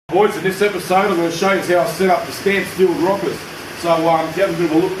Boys, in this episode I'm going to show you how I set up the stamped steel rockers. So if you have a bit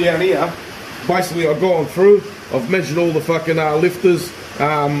of a look down here, basically I've gone through, I've measured all the fucking lifters,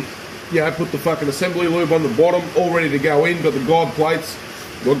 you know, put the fucking assembly lube on the bottom, all ready to go in, got the guide plates,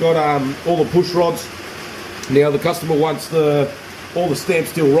 we've got all the push rods. Now the customer wants all the stamped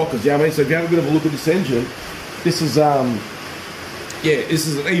steel rockers, you know what I mean? So if you have a bit of a look at this engine, this is this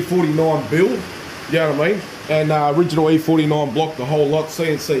is an E49 build, you know what I mean? And original E49 block, the whole lot,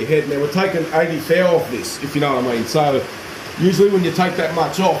 CNC head. Now we're taking 80 thou off this, if you know what I mean. So usually when you take that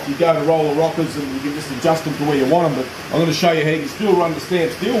much off, you go to roller rockers and you can just adjust them to where you want them. But I'm going to show you how you can still run the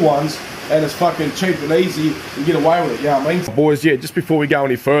stamped steel ones, and it's fucking cheap and easy and get away with it, you know what I mean? Boys, yeah, just before we go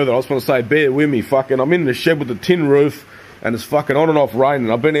any further, I just want to say, bear with me, fucking, I'm in the shed with the tin roof, and it's fucking on and off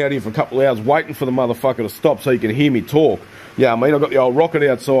raining. I've been out here for a couple of hours waiting for the motherfucker to stop so you can hear me talk. Yeah, I mean, I've got the old rocket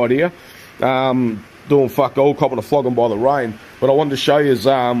outside here, doing fuck all, copping a flogging by the rain. But I wanted to show you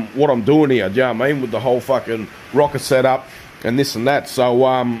what I'm doing here, do you know what I mean, with the whole fucking rocket setup and this and that. So,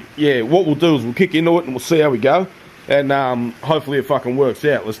 yeah, what we'll do is we'll kick into it and we'll see how we go. And hopefully it fucking works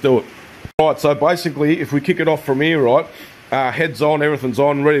out. Let's do it. Right, so basically, if we kick it off from here, right, heads on, everything's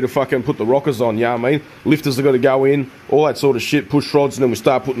on, ready to fucking put the rockers on, you know what I mean? Lifters are going to go in, all that sort of shit, push rods, and then we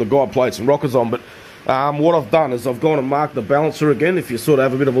start putting the guide plates and rockers on. But what I've done is I've gone and marked the balancer again. If you sort of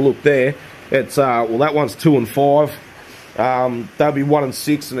have a bit of a look there, it's, well, that one's 2 and 5. That'll be 1 and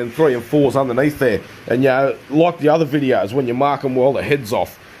 6, and then 3 and 4's underneath there. And, you know, like the other videos, when you mark them well, the head's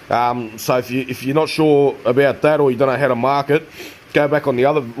off. So if you're not sure about that, or you don't know how to mark it, go back on the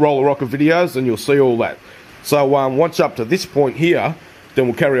other roller rocker videos and you'll see all that. So once you're up to this point here, then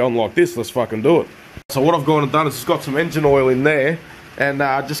we'll carry on like this. Let's fucking do it. So what I've gone and done is just got some engine oil in there, and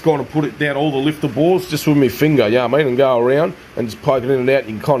just going to put it down all the lifter bores just with my finger, you know what I mean, and go around and just poke it in and out.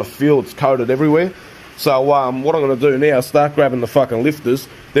 You can kind of feel it's coated everywhere. So what I'm going to do now is start grabbing the fucking lifters.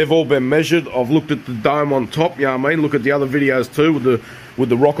 They've all been measured. I've looked at the dome on top, you know what I mean. Look at the other videos too with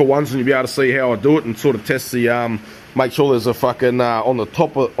the rocker ones, and you'll be able to see how I do it and sort of test the make sure there's a fucking on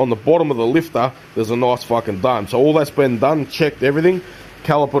the bottom of the lifter there's a nice fucking dome. So all that's been done, checked everything,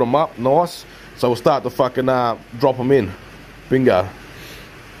 caliper them up nice. So we'll start to fucking drop them in. Bingo.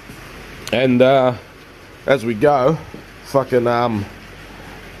 And as we go, fucking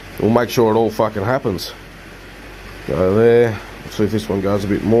we'll make sure it all fucking happens. Go there. Let's see if this one goes a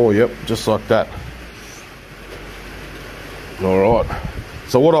bit more. Yep, just like that. Alright.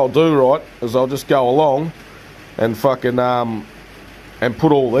 So what I'll do, right, is I'll just go along and fucking and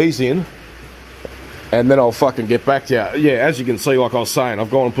put all these in, and then I'll fucking get back to you. Yeah, as you can see, like I was saying,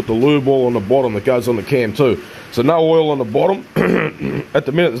 I've gone and put the lube oil on the bottom that goes on the cam too. So no oil on the bottom. At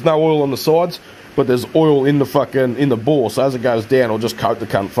the minute there's no oil on the sides, but there's oil in the bore. So as it goes down, I'll just coat the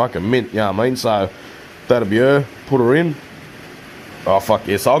cunt fucking mint, you know what I mean? So that'll be her. Put her in. Oh fuck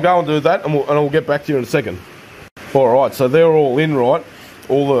yes, I'll go and do that, and we'll get back to you in a second. Alright, so they're all in, right?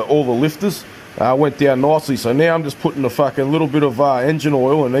 All the lifters went down nicely. So now I'm just putting a fucking little bit of engine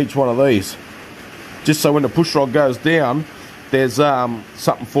oil in each one of these, just so when the push rod goes down, there's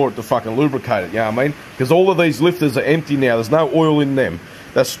something for it to fucking lubricate it, you know what I mean? Because all of these lifters are empty now. There's no oil in them.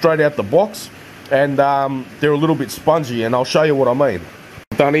 That's straight out the box, and they're a little bit spongy, and I'll show you what I mean.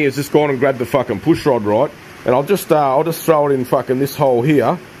 What I've done here is just gone and grabbed the fucking push rod, right? And I'll just throw it in fucking this hole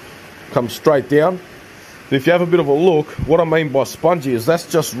here. Comes straight down. If you have a bit of a look, what I mean by spongy is that's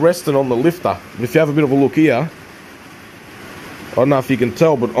just resting on the lifter. If you have a bit of a look here, I don't know if you can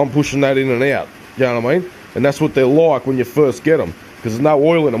tell, but I'm pushing that in and out. You know what I mean? And that's what they're like when you first get them, because there's no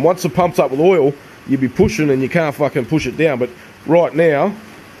oil in them. Once it pumps up with oil, you'd be pushing and you can't fucking push it down. But right now,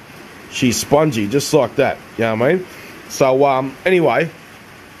 she's spongy, just like that. You know what I mean? So anyway,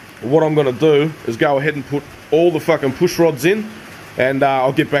 what I'm going to do is go ahead and put all the fucking push rods in, and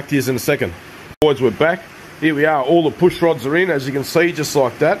I'll get back to you in a second. Boys, we're back. Here we are. All the push rods are in, as you can see, just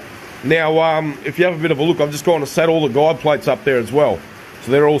like that. Now, if you have a bit of a look, I've just gone and sat all the guide plates up there as well.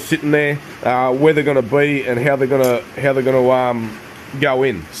 So they're all sitting there, where they're going to be and how they're going to go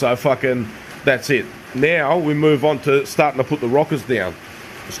in. So fucking that's it. Now we move on to starting to put the rockers down.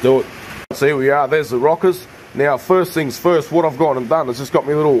 Let's do it. So here we are. There's the rockers. Now, first things first, what I've gone and done is just got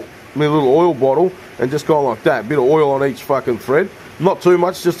my little oil bottle and just gone like that. Bit of oil on each fucking thread. Not too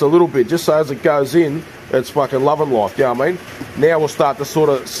much, just a little bit, just so as it goes in, it's fucking loving life, you know what I mean? Now we'll start to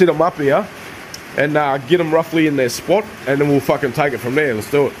sort of sit them up here and get them roughly in their spot, and then we'll fucking take it from there. Let's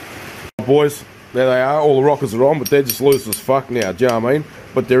do it. Boys, there they are. All the rockers are on, but they're just loose as fuck now, do you know what I mean?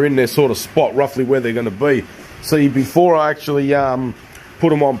 But they're in their sort of spot, roughly where they're going to be. See, before I actually put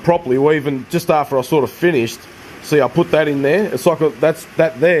them on properly, or even just after I sort of finished, see, I put that in there. It's like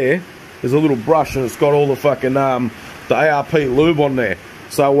that there is a little brush, and it's got all the fucking the ARP lube on there.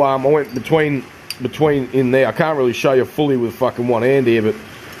 So I went between in there. I can't really show you fully with fucking one hand here, but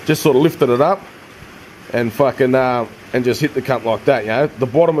just sort of lifted it up and fucking and just hit the cunt like that, you know. The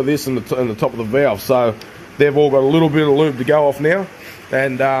bottom of this and the top of the valve. So they've all got a little bit of lube to go off now.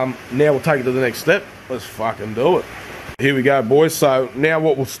 And now we'll take it to the next step. Let's fucking do it. Here we go, boys. So now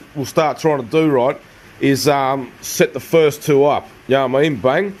what we'll start trying to do, right, is set the first two up. You know what I mean?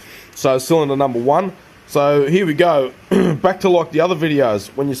 Bang. So cylinder number 1. So here we go. Back to like the other videos.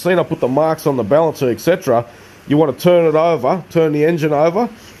 When you've seen I put the marks on the balancer, etc., you want to turn it over, turn the engine over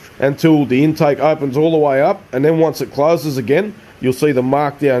until the intake opens all the way up, and then once it closes again, you'll see the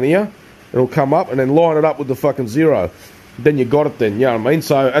mark down here. It'll come up, and then line it up with the fucking 0. Then you got it then, you know what I mean?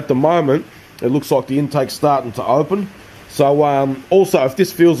 So at the moment, it looks like the intake's starting to open. So also, if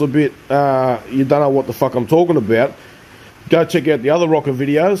this feels a bit, you don't know what the fuck I'm talking about, go check out the other rocker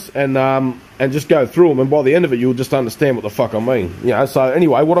videos and just go through them, and by the end of it, you'll just understand what the fuck I mean. You know, so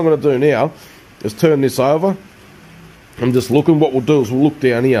anyway, what I'm going to do now is turn this over. I'm just looking. What we'll do is we'll look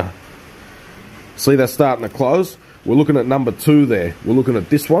down here. See, that's starting to close. We're looking at number 2 there. We're looking at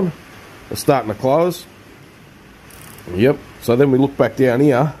this one. It's starting to close. Yep. So then we look back down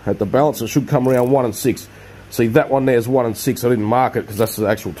here at the balance. It should come around 1 and 6. See, that one there is 1 and 6. I didn't mark it because that's the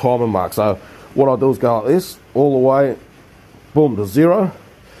actual timer mark. So what I'll do is go like this, all the way, boom, to 0.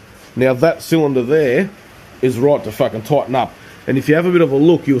 Now that cylinder there is right to fucking tighten up. And if you have a bit of a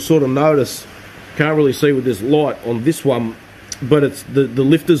look, you'll sort of notice, can't really see with this light on this one, but it's the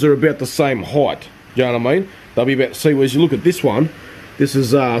lifters are about the same height. You know what I mean? They'll be about, see, as you look at this one, this is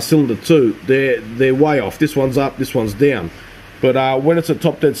cylinder 2. They're way off. This one's up, this one's down. But when it's at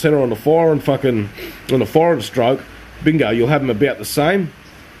top dead center on the fire and fucking on the foreign stroke, bingo, you'll have them about the same.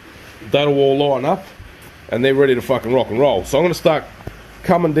 That'll all line up, and they're ready to fucking rock and roll. So I'm going to start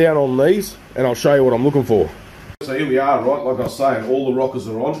coming down on these, and I'll show you what I'm looking for. So here we are, right? Like I was saying, all the rockers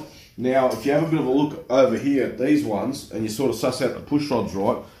are on. Now, if you have a bit of a look over here at these ones, and you sort of suss out the push rods,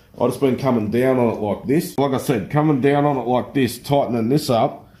 right? I've just been coming down on it like this. Like I said, coming down on it like this, tightening this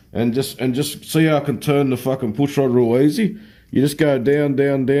up, and just see how I can turn the fucking push rod real easy. You just go down,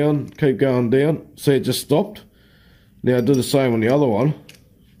 down, down, keep going down. See, it just stopped. Now do the same on the other one.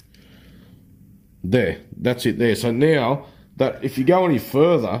 There, that's it there. So now, that if you go any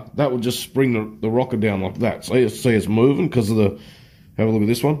further, that will just spring the rocker down like that. So you see it's moving because of the, have a look at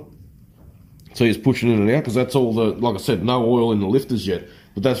this one. See it's pushing in and out because that's all the, like I said, no oil in the lifters yet.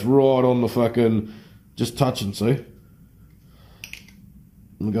 But that's right on the fucking, just touching, see?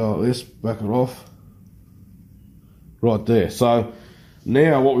 And go like this, back it off. Right there. So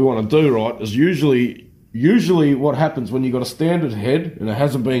now what we want to do, right, is usually what happens when you've got a standard head and it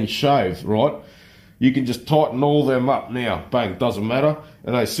hasn't been shaved, right, you can just tighten all them up now. Bang, doesn't matter.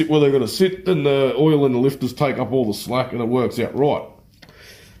 And they sit where they're going to sit, and the oil in the lifters take up all the slack and it works out right.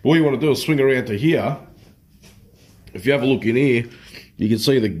 But what you want to do is swing around to here. If you have a look in here, you can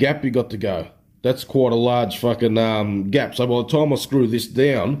see the gap you got to go. That's quite a large fucking gap. So by the time I screw this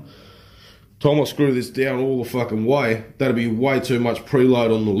down, all the fucking way, that'll be way too much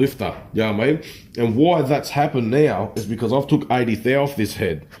preload on the lifter, you know what I mean? And why that's happened now is because I've took 80 thou off this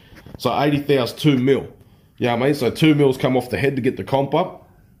head. So 80 thou's 2 mil, you know what I mean? So 2 mils come off the head to get the comp up.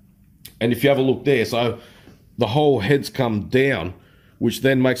 And if you have a look there, so the whole head's come down, which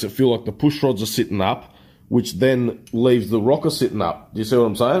then makes it feel like the push rods are sitting up, which then leaves the rocker sitting up. Do you see what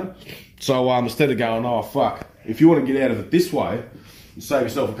I'm saying? So instead of going, oh fuck, if you want to get out of it this way, you save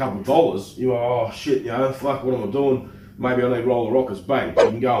yourself a couple of dollars, you go, oh shit, you know, fuck, what am I doing? Maybe I need roller rockers, bang. You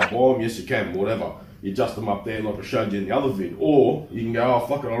can go and buy them, yes you can, whatever. You adjust them up there like I showed you in the other vid. Or you can go, oh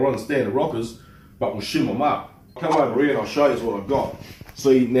fuck it, I'll run standard rockers, but we'll shim them up. Come over here and I'll show you what I've got.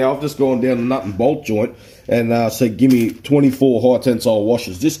 See, now I've just gone down the nut and bolt joint and said, give me 24 high tensile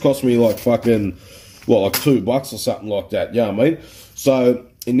washers. This cost me like fucking, well, like $2 or something like that, you know what I mean? So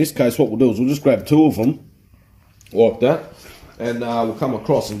in this case, what we'll do is we'll just grab 2 of them, like that. And we'll come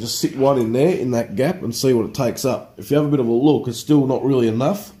across and just sit one in there, in that gap, and see what it takes up. If you have a bit of a look, it's still not really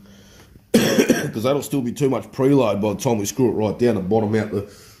enough, because that'll still be too much preload by the time we screw it right down and bottom out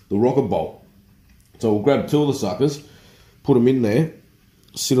the rocker bolt. So we'll grab 2 of the suckers, put them in there,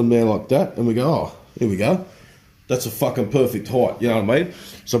 sit them there like that, and we go, oh, here we go. That's a fucking perfect height, you know what I mean?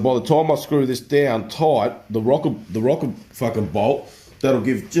 So by the time I screw this down tight, the rocker fucking bolt, that'll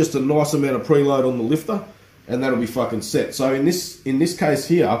give just a nice amount of preload on the lifter, and that'll be fucking set. So in this case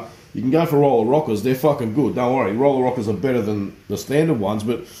here, you can go for roller rockers. They're fucking good. Don't worry, roller rockers are better than the standard ones.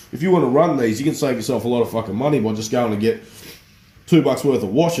 But if you want to run these, you can save yourself a lot of fucking money by just going to get $2 worth of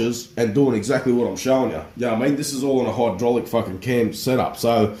washers and doing exactly what I'm showing you. You know what I mean? This is all on a hydraulic fucking cam setup.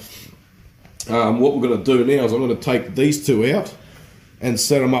 So what we're going to do now is I'm going to take these 2 out, and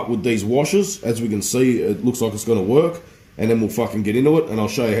set them up with these washers. As we can see, it looks like it's going to work, and then we'll fucking get into it and I'll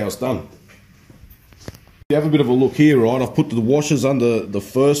show you how it's done. You have a bit of a look here, right? I've put the washers under the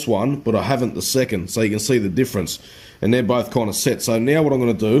first one, but I haven't the second, so you can see the difference. And they're both kind of set. So now what I'm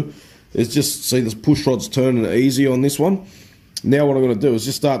going to do is just see this push rod's turning easy on this one. Now what I'm going to do is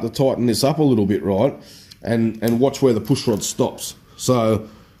just start to tighten this up a little bit, right? And watch where the push rod stops. So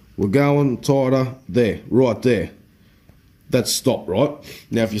we're going tighter there, right there. That's stopped, right?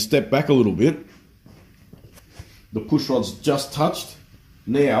 Now if you step back a little bit, the push rod's just touched.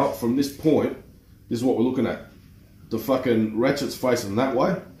 Now from this point, this is what we're looking at. The fucking ratchet's facing that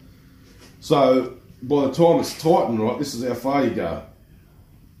way. So by the time it's tightened, right, this is how far you go.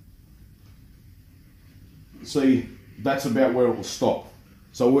 See, that's about where it will stop.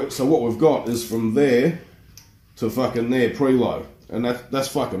 So what we've got is from there to fucking there preload, and that's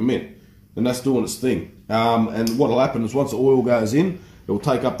fucking mint, and that's doing its thing. And what'll happen is once the oil goes in, it'll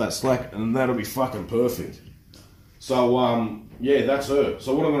take up that slack, and that'll be fucking perfect. So yeah, that's her.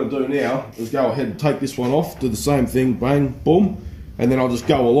 So what I'm going to do now is go ahead and take this one off, do the same thing, bang, boom, and then I'll just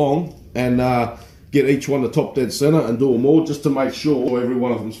go along and get each one to top dead center and do them all just to make sure every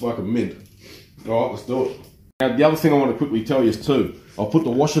one of them's fucking mint. All right, let's do it. Now the other thing I want to quickly tell you is too, I'll put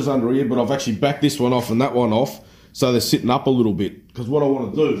the washers under here, but I've actually backed this one off and that one off, so they're sitting up a little bit. Because what I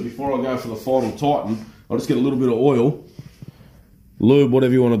want to do, before I go for the final tighten, I'll just get a little bit of oil, lube,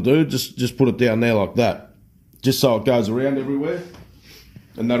 whatever you want to do, just put it down there like that. Just so it goes around everywhere.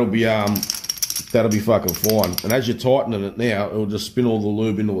 And that'll be fucking fine. And as you're tightening it now, it'll just spin all the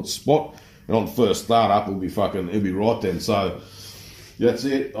lube into its spot. And on the first start up, it'll be right then. So that's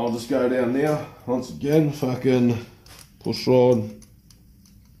it. I'll just go down now. Once again, fucking push rod.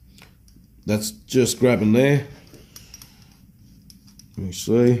 That's just grabbing there. Let me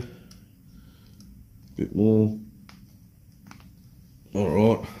see. A bit more.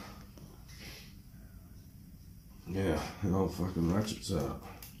 Alright. Yeah, the old fucking ratchet's out.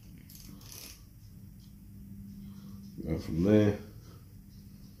 Go from there.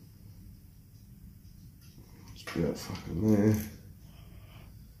 It's about fucking there.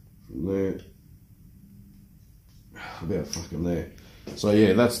 From there. About fucking there. So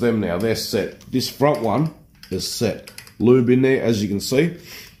yeah, that's them now. They're set. This front one is set. Lube in there, as you can see,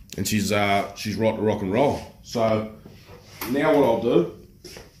 and she's right to rock and roll. So now what I'll do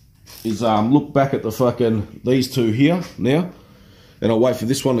is look back at the fucking these two here now, and I'll wait for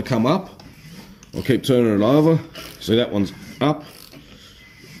this one to come up. I'll keep turning it over. See, that one's up,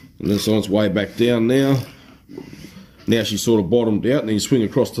 and this one's way back down now. Now she's sort of bottomed out, and then you swing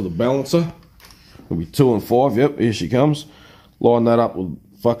across to the balancer. It'll be 2 and 5. Yep, here she comes. Line that up with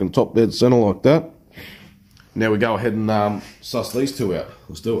fucking top dead center like that. Now we go ahead and suss these two out.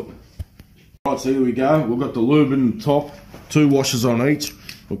 Let's do it. Right, so here we go. We've got the lube in the top, 2 washers on each.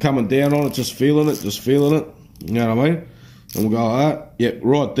 We're coming down on it, just feeling it. You know what I mean? And we'll go like that. Yep,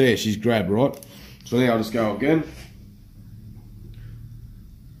 right there, she's grabbed, right? So now I'll just go again.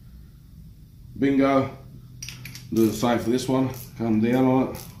 Bingo. Do the same for this one. Come down on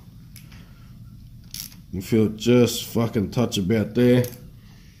it. You feel it just fucking touch about there.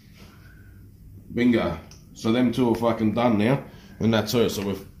 Bingo. So them 2 are fucking done now, and that's her. So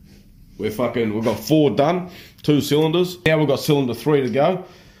we've got 4 done, 2 cylinders. Now we've got cylinder 3 to go.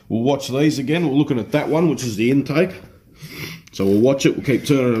 We'll watch these again. We're looking at that one, which is the intake. So we'll watch it. We'll keep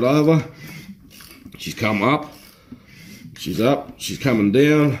turning it over. She's come up. She's up. She's coming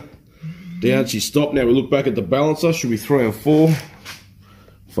down. Down. She's stopped. Now we look back at the balancer. Should be 3 and 4.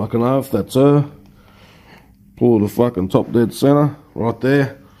 Fucking oath. That's her. Pull the fucking top dead center right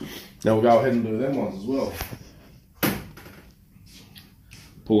there. Now we'll go ahead and do them ones as well.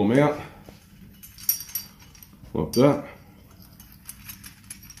 Pull them out like that.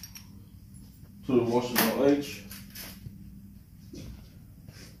 2 washers on each.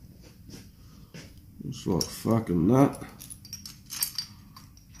 Just like fucking that.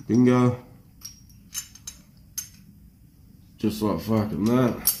 Bingo. Just like fucking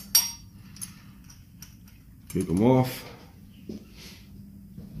that. Kick them off.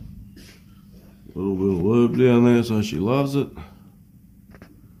 A little bit of lube down there so she loves it.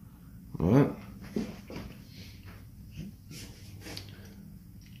 Alright.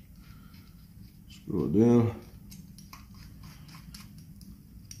 Screw it down.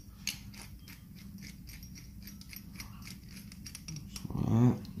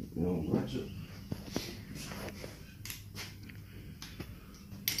 Alright, the old ratchet.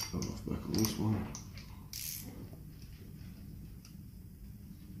 Come off back on this one.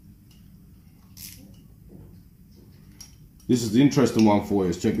 This is the interesting one for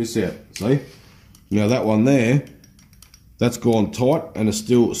you. Check this out. See? Now that one there, that's gone tight and it's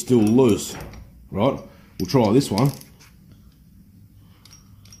still loose, right? We'll try this one.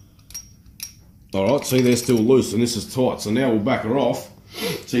 Alright, see, they're still loose and this is tight, so now we'll back her off.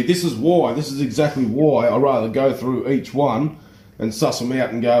 See, this is exactly why I rather go through each one and suss them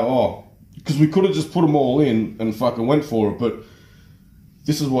out and go, oh, because we could have just put them all in and fucking went for it, but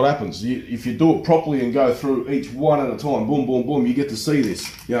this is what happens. If you do it properly and go through each one at a time, boom, boom, boom, you get to see this,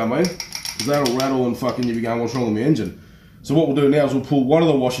 you know what I mean? Because that'll rattle and fucking you'll be going, what's wrong with my engine? So what we'll do now is we'll pull one of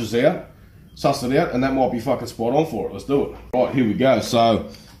the washers out, suss it out, and that might be fucking spot on for it. Let's do it. Right, here we go. So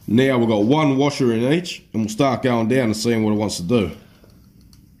now we've got one washer in each, and we'll start going down and seeing what it wants to do.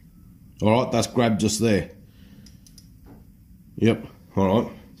 Alright, that's grabbed just there. Yep,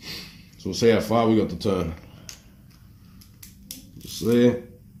 alright. So we'll see how far we got to turn. Just there.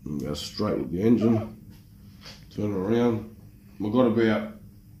 We'll go straight with the engine. Turn it around. We've got about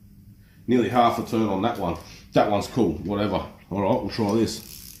nearly half a turn on that one. That one's cool, whatever. Alright, we'll try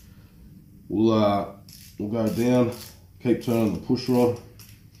this. We'll go down, keep turning the push rod.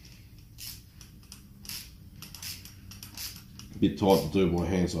 A bit tight to do by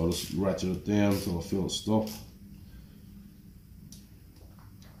hand, so I'll just ratchet it down until I feel it stop.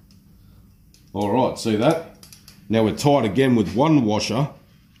 Alright, see that? Now we're tight again with one washer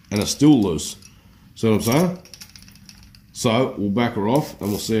and it's still loose. See what I'm saying? So we'll back her off and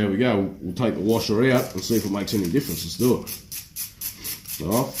we'll see how we go. We'll take the washer out and see if it makes any difference. Let's do it.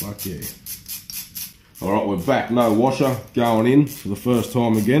 Oh, fuck yeah. Alright, we're back. No washer going in for the first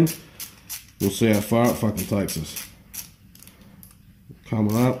time again. We'll see how far it fucking takes us.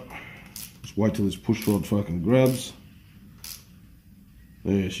 Coming up. Just wait till this push rod fucking grabs.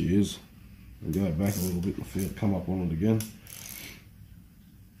 There she is. And go back a little bit and feel it come up on it again.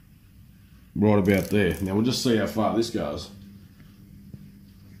 Right about there. Now we'll just see how far this goes.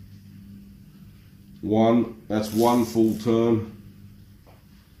 That's one full turn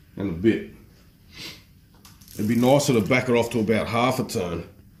and a bit. It'd be nicer to back it off to about half a turn.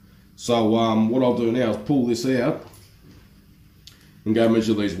 So what I'll do now is pull this out and go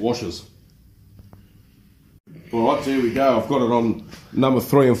measure these washers. Alright, so here we go. I've got it on number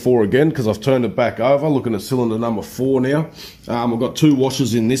 3 and 4 again because I've turned it back over, looking at cylinder number 4 now. I've got 2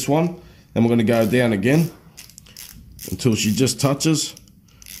 washers in this one, and we're going to go down again until she just touches,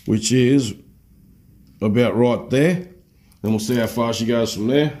 which is about right there. Then we'll see how far she goes from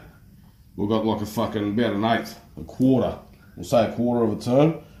there. We've got like a fucking about an eighth, a quarter. We'll say a quarter of a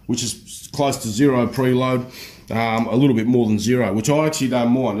turn, which is close to 0 preload, a little bit more than 0, which I actually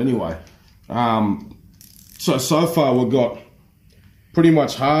don't mind anyway. So far we've got pretty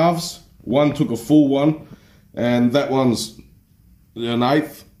much halves. One took a full one, and that one's an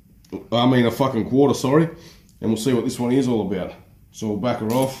eighth. I mean a fucking quarter, sorry. And we'll see what this one is all about. So we'll back her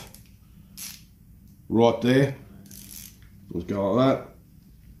off. Right there. Let's go like that.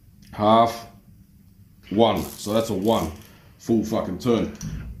 Half. 1. So that's a 1. Full fucking turn.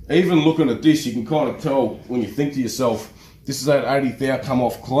 Even looking at this, you can kind of tell when you think to yourself, this is that 80 thou come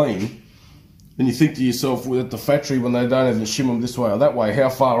off clean. And you think to yourself, at the factory when they don't even shim them this way or that way, how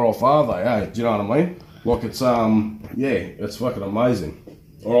far off are they, eh? Do you know what I mean? Like it's, yeah, it's fucking amazing.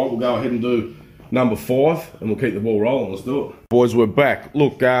 Alright, we'll go ahead and do number 5 and we'll keep the ball rolling. Let's do it. Boys, we're back.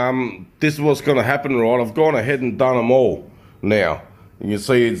 Look, this is what's going to happen, right? I've gone ahead and done them all now. You can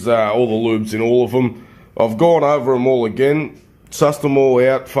see it's all the lubes in all of them. I've gone over them all again, sussed them all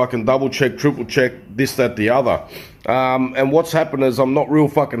out, fucking double check, triple check, this, that, the other. And what's happened is I'm not real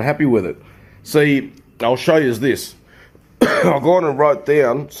fucking happy with it. See, I'll show you this. I've gone and wrote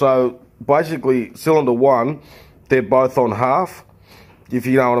down, so basically cylinder 1, they're both on half, if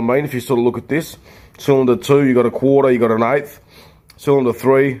you know what I mean, if you sort of look at this. Cylinder 2, you got a quarter, you got an eighth. Cylinder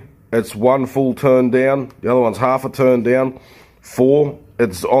 3, it's 1 full turn down, the other one's half a turn down. 4,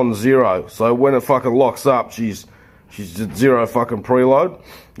 it's on 0, so when it fucking locks up, she's at 0 fucking preload.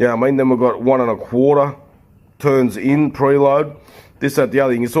 Yeah, I mean, then we've got 1 1/4 turns in preload. This, that, the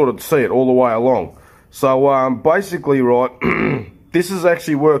other, you can sort of see it all the way along. So basically, right, this has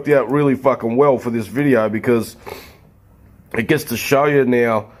actually worked out really fucking well for this video because it gets to show you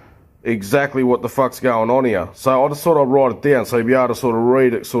now exactly what the fuck's going on here. So I just sort of write it down so you'll be able to sort of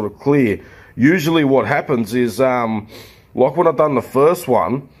read it sort of clear. Usually what happens is, like when I've done the first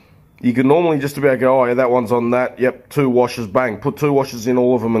one, you can normally just about go, oh yeah, that one's on that, yep, 2 washers, bang, put 2 washers in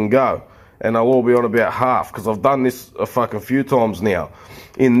all of them and go. And they'll all be on about half, because I've done this a fucking few times now.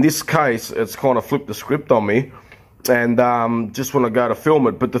 In this case, it's kind of flipped the script on me, and just want to go to film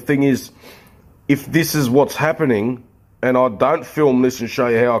it. But the thing is, if this is what's happening, and I don't film this and show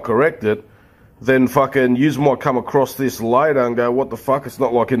you how I correct it, then fucking yous might come across this later and go, what the fuck, it's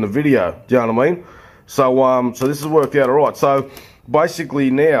not like in the video. Do you know what I mean? So so this has worked out alright. So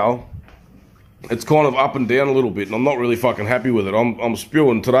basically now it's kind of up and down a little bit, and I'm not really fucking happy with it. I'm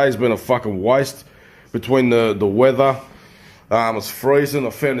spewing. Today's been a fucking waste between the weather. It's freezing. I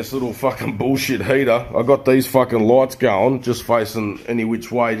found this little fucking bullshit heater. I got these fucking lights going, just facing any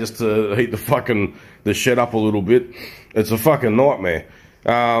which way, just to heat the shed up a little bit. It's a fucking nightmare.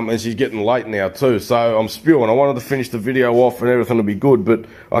 And she's getting late now too, so I'm spewing. I wanted to finish the video off and everything to be good, but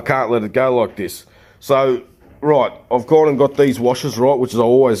I can't let it go like this. So, right, I've gone and got these washers, right, which is I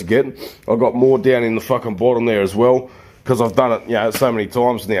always get. I've got more down in the fucking bottom there as well, because I've done it, you know, so many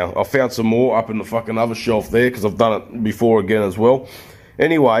times now. I found some more up in the fucking other shelf there, because I've done it before again as well.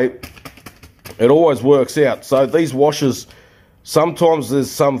 Anyway, it always works out. So these washers, sometimes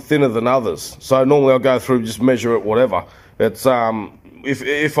there's some thinner than others. So normally I'll go through, just measure it, whatever. It's,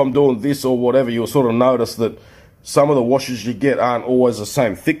 if I'm doing this or whatever, you'll sort of notice that some of the washers you get aren't always the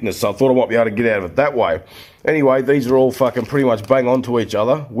same thickness, so I thought I might be able to get out of it that way. Anyway, these are all fucking pretty much bang onto each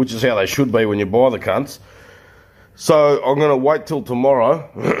other, which is how they should be when you buy the cunts. So I'm going to wait till tomorrow.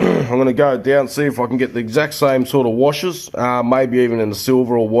 I'm going to go down, see if I can get the exact same sort of washers, maybe even in the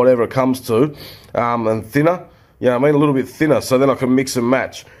silver or whatever it comes to, and thinner. You know what I mean? A little bit thinner, so then I can mix and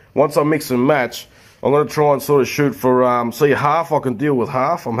match. Once I mix and match, I'm going to try and sort of shoot for, see, half I can deal with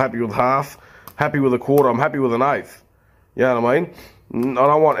half. I'm happy with half. Happy with a quarter. I'm happy with an eighth. You know what I mean? I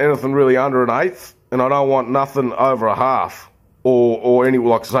don't want anything really under an eighth, and I don't want nothing over a half, or any,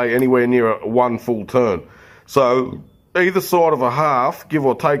 like say, anywhere near one full turn. So either side of a half, give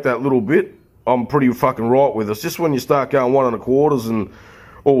or take that little bit, I'm pretty fucking right with. It's just when you start going 1 1/4 and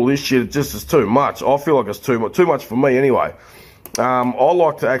all this shit, it just is too much. I feel like it's too much for me anyway. I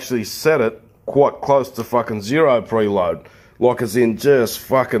like to actually set it quite close to fucking zero preload, like as in just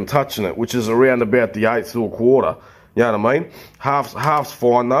fucking touching it, which is around about the eighth or quarter. You know what I mean? Half's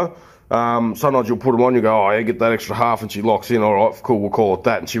fine though. Sometimes you'll put them on, you go, oh yeah, get that extra half, and she locks in. All right, cool, we'll call it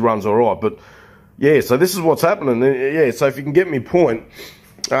that, and she runs all right. But yeah, so this is what's happening. Yeah, so if you can get me point,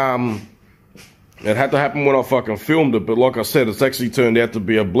 it had to happen when I fucking filmed it, but like I said, it's actually turned out to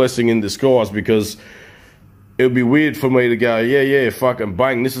be a blessing in disguise, because it would be weird for me to go, yeah, fucking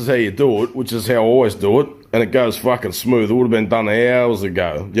bang, this is how you do it, which is how I always do it, and it goes fucking smooth. It would have been done hours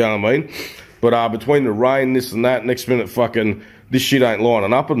ago, you know what I mean? But between the rain, this and that, next minute fucking, this shit ain't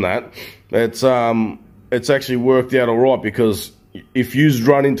lining up and that, it's actually worked out alright, because if you've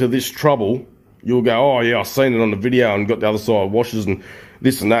run into this trouble, you'll go, oh yeah, I've seen it on the video and got the other side washers and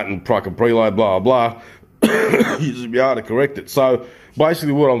this and that and fucking preload, blah, blah. You just be able to correct it. So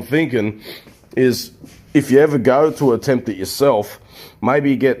basically what I'm thinking is, if you ever go to attempt it yourself,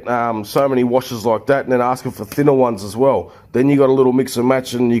 maybe get so many washers like that, and then ask them for thinner ones as well. Then you got a little mix and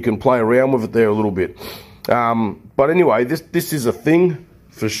match, and you can play around with it there a little bit. But anyway, this is a thing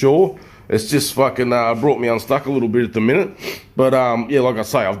for sure. It's just fucking brought me unstuck a little bit at the minute. But yeah, like I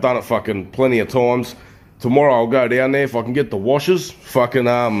say, I've done it fucking plenty of times. Tomorrow I'll go down there. If I can get the washers, fucking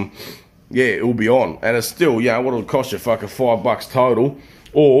yeah, it'll be on. And it's still, you know, what'll cost you, fucking $5 total.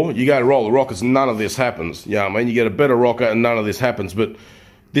 Or you go to roll the rockets, none of this happens. You know what I mean? You get a better rocker and none of this happens. But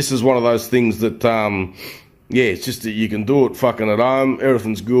this is one of those things that, yeah, it's just that you can do it fucking at home.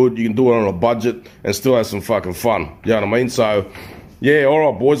 Everything's good. You can do it on a budget and still have some fucking fun. You know what I mean? So, yeah,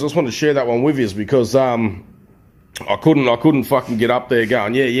 alright boys, I just wanted to share that one with you, because I couldn't fucking get up there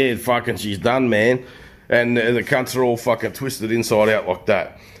going, yeah, fucking she's done, man. And the cunts are all fucking twisted inside out like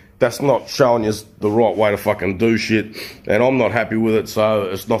that. That's not showing you the right way to fucking do shit, and I'm not happy with it, so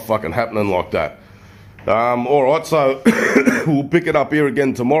it's not fucking happening like that. Alright, so we'll pick it up here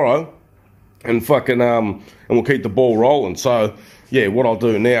again tomorrow, and fucking and we'll keep the ball rolling. So yeah, what I'll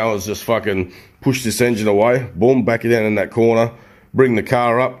do now is just fucking push this engine away, boom, back it down in that corner, bring the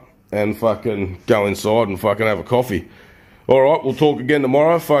car up, and fucking go inside and fucking have a coffee. Alright, we'll talk again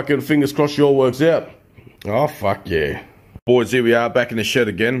tomorrow. Fucking fingers crossed it all works out. Oh fuck yeah. Boys, here we are back in the shed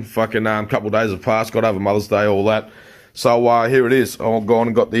again. Fucking couple of days have passed, got over Mother's Day, all that. So here it is. I've gone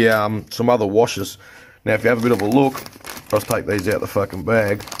and got the some other washers. Now if you have a bit of a look, I'll just take these out the fucking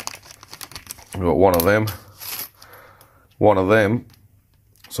bag. I've got one of them.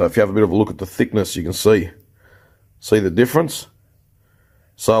 So if you have a bit of a look at the thickness, you can see the difference.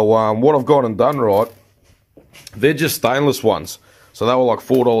 So what I've gone and done, right, they're just stainless ones. So they were like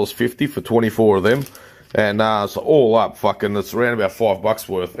 $4.50 for 24 of them. And so all up, fucking, it's around about $5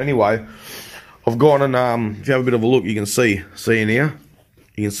 worth. Anyway, I've gone and if you have a bit of a look, you can see in here,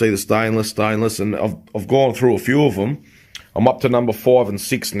 you can see the stainless, and I've gone through a few of them. I'm up to number 5 and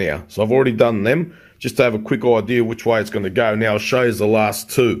 6 now, so I've already done them just to have a quick idea which way it's going to go. Now I'll show you the last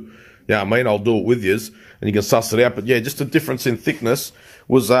two. Yeah, I mean, I'll do it with yous, and you can suss it out. But yeah, just a difference in thickness,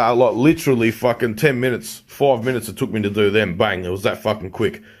 was like literally fucking 10 minutes, 5 minutes it took me to do them. Bang, it was that fucking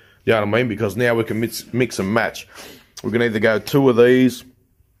quick. You know what I mean? Because now we can mix and match. We can either go 2 of these,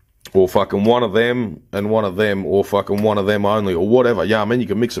 or fucking 1 of them and 1 of them, or fucking 1 of them only, or whatever. Yeah, I mean, you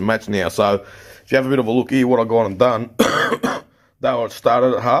can mix and match now. So if you have a bit of a look here, what I got and done, they were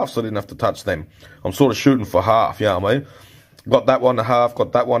started at half, so I didn't have to touch them. I'm sort of shooting for half, you know what I mean? Got that 1 and a half,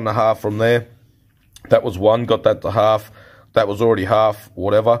 got that 1 and a half from there. That was 1, got that to half. That was already half,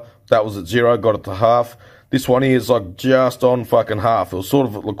 whatever. That was at 0, got it to half. This one here is like just on fucking half. It was sort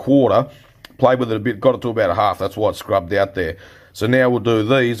of at a quarter. Played with it a bit, got it to about a half. That's why it's scrubbed out there. So now we'll do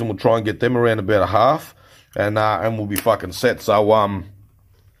these and we'll try and get them around about a half. And we'll be fucking set. So,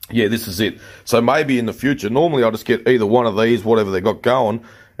 yeah, this is it. So maybe in the future, normally I'll just get either one of these, whatever they got going,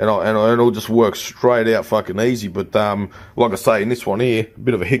 and it'll just work straight out fucking easy. But like I say, in this one here, a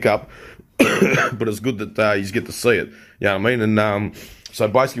bit of a hiccup, but it's good that you get to see it. You know what I mean? And so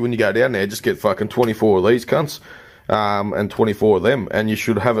basically when you go down there, just get fucking 24 of these cunts, and 24 of them, and you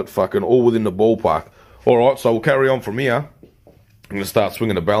should have it fucking all within the ballpark. Alright, so we'll carry on from here. I'm going to start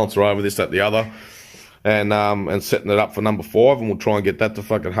swinging the balancer over this, that, the other, and setting it up for number 5, and we'll try and get that to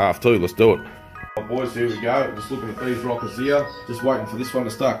fucking half too. Let's do it. Right, boys, here we go. Just looking at these rockers here. Just waiting for this one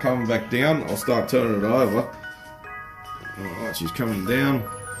to start coming back down. I'll start turning it over. Alright, she's coming down.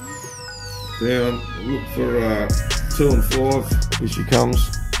 Down. Look for 2 and 5. Here she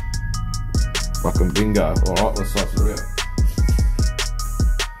comes. Fucking bingo. Alright, let's suss her out.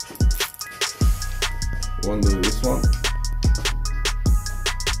 One do this one.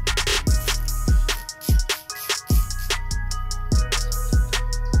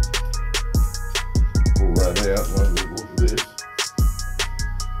 Pull that out. One look at this.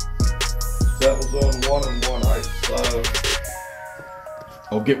 That was on 1 and 1/8. So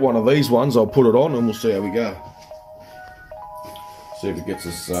I'll get one of these ones. I'll put it on and we'll see how we go. See if it gets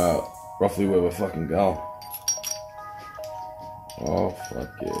us roughly where we're fucking going. Oh fuck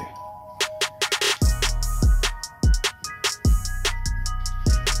yeah.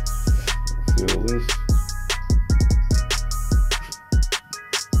 Feel this.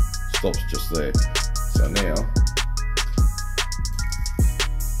 Stops just there. So now,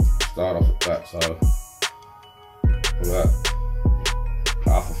 start off at that, so look at that.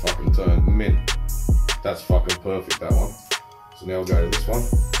 Half a fucking turn, mint. That's fucking perfect, that one. So now we'll go to this one.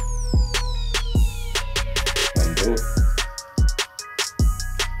 Undo it.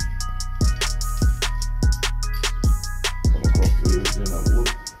 Come across the ears, then have a look.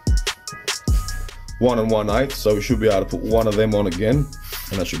 1 and 1/8, so we should be able to put 1 of them on again,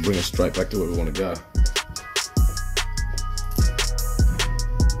 and that should bring us straight back to where we want to go.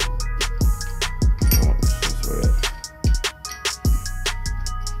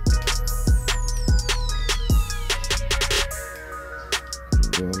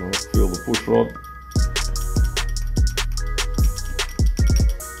 Feel the push rod.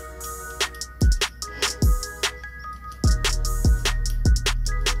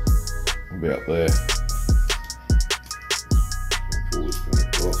 About there. Pull this thing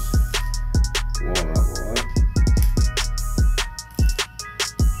across. Line it up like that.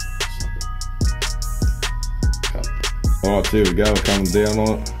 Alright, there we go, we're coming down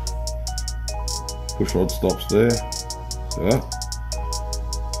on it. Push rod stops there. See that?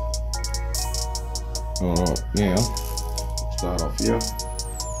 Alright, now, start off here.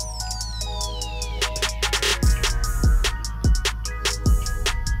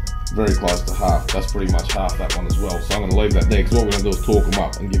 Very close to half. That's pretty much half that one as well. So I'm going to leave that there because what we're going to do is torque them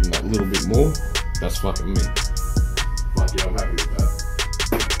up and give them that little bit more. That's fucking mint. But yeah, I'm happy with that.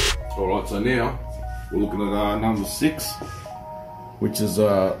 Alright, so now we're looking at number 6, which is,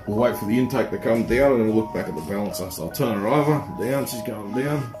 we'll wait for the intake to come down and then we'll look back at the balancer. So I'll turn her over, down, she's going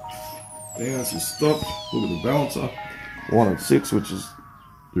down. Down, she's stopped. Look at the balancer. 1 and 6, which is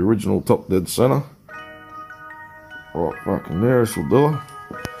the original top dead center. Right, fucking there, this will do it.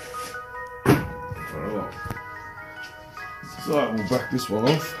 Alright. So we'll back this one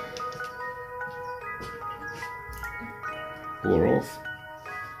off. Pull her off.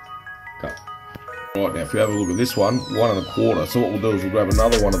 Cut. Right, now if you have a look at this one, 1 1/4. So what we'll do is we'll grab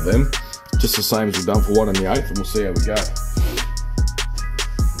another one of them, just the same as we've done for 1 1/8, and we'll see how we go.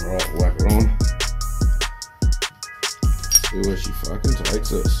 Alright, whack her on. See where she fucking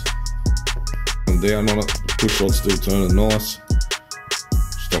takes us. Come down on it, the push rod's still turning nice.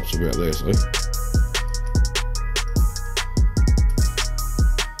 Stops about there, see?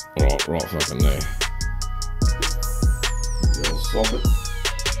 Right fucking there. I'll stop it.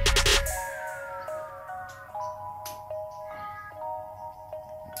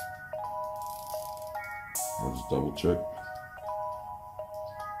 I'll just double check.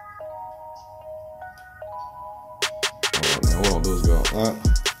 that.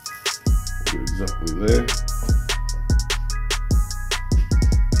 Get exactly there.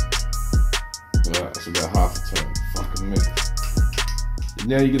 Alright, that's about half a turn. Fucking mint.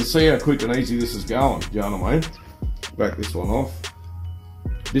 Now you can see how quick and easy this is going, you know what I mean? Back this one off.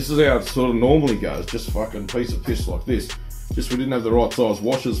 This is how it sort of normally goes, just fucking piece of piss like this. Just we didn't have the right size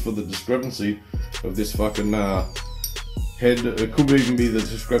washers for the discrepancy of this fucking head. It could even be the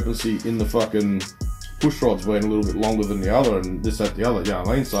discrepancy in the fucking push rods being a little bit longer than the other, and this at the other, you know what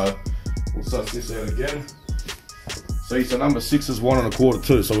I mean? So we'll suss this out again. See, so number 6 is 1 1/4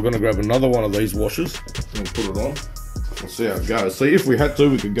 too, so we're going to grab another one of these washers and put it on. We'll see how it goes. See, if we had to,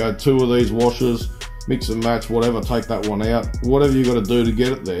 we could go 2 of these washers, mix and match, whatever, take that one out, whatever you got to do to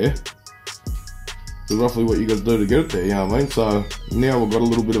get it there. So roughly what you got to do to get it there, you know what I mean? So now we've got a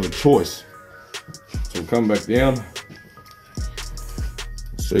little bit of a choice. So we'll come back down,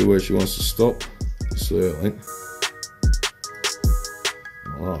 see where she wants to stop. See, I think.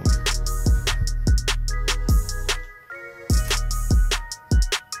 Alright.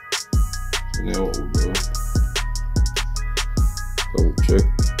 So now what we'll do, double check.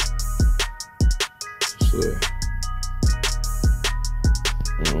 So,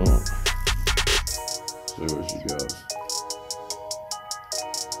 alright. See where she goes.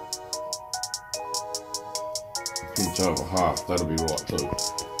 Pinch over half, that'll be right too.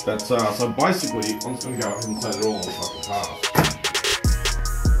 That's so basically, I'm just gonna go ahead and say they're all on fucking half.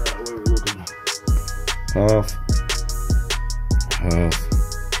 Where are we looking? Half, half,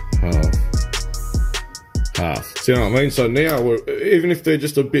 half, half. See what I mean? So now we're, even if they're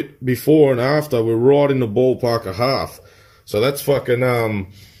just a bit before and after, we're right in the ballpark of half. So that's fucking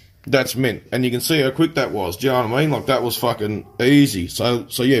that's mint. And you can see how quick that was. Do you know what I mean? Like that was fucking easy. So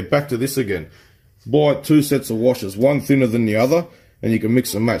yeah, back to this again. Buy 2 sets of washers, one thinner than the other, and you can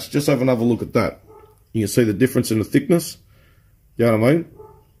mix and match. Just have another look at that. You can see the difference in the thickness. You know what I mean?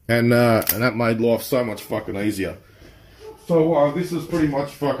 And that made life so much fucking easier. So this is pretty much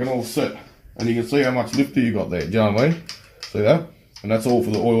fucking all set. And you can see how much lifter you got there. Do you know what I mean? See that? And that's all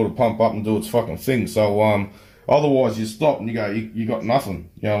for the oil to pump up and do its fucking thing. So otherwise you stop and you go, you got nothing.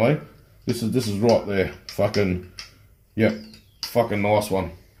 You know what I mean? This is right there. Fucking, yep, fucking nice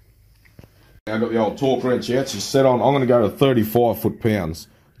one. I got the old torque wrench out, she's set on. I'm going to go to 35 foot-pounds.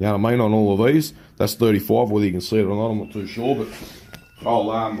 You know what I mean, on all of these. That's 35, whether you can see it or not, I'm not too sure. But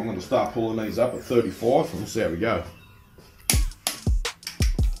I'm going to start pulling these up at 35 and we'll see how we go.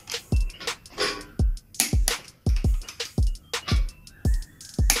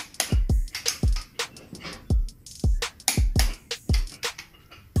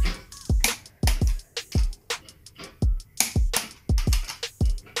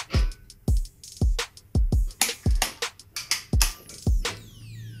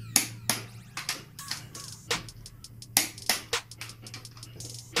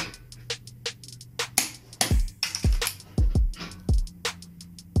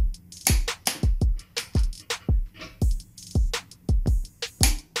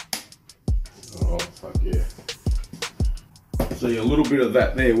 Fuck yeah. See, a little bit of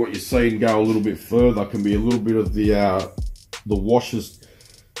that there, what you're seeing go a little bit further can be a little bit of the washers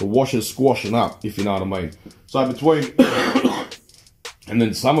squashing up, if you know what I mean. So between, and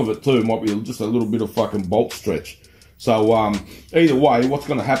then some of it too might be just a little bit of fucking bolt stretch. So either way, what's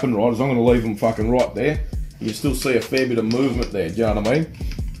going to happen, right, is I'm going to leave them fucking right there. You can still see a fair bit of movement there, do you know what I mean?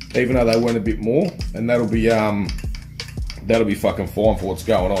 Even though they went a bit more, and that'll be fucking fine for what's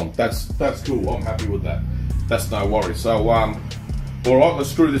going on. That's cool. I'm happy with that. That's no worry. So all right,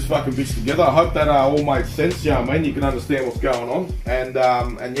 let's screw this fucking bitch together. I hope that all makes sense. You know what I mean? You can understand what's going on. And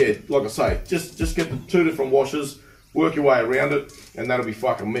yeah, like I say, just get the 2 different washers, work your way around it, and that'll be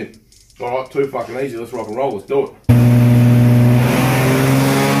fucking mint. All right, too fucking easy. Let's rock and roll. Let's do it.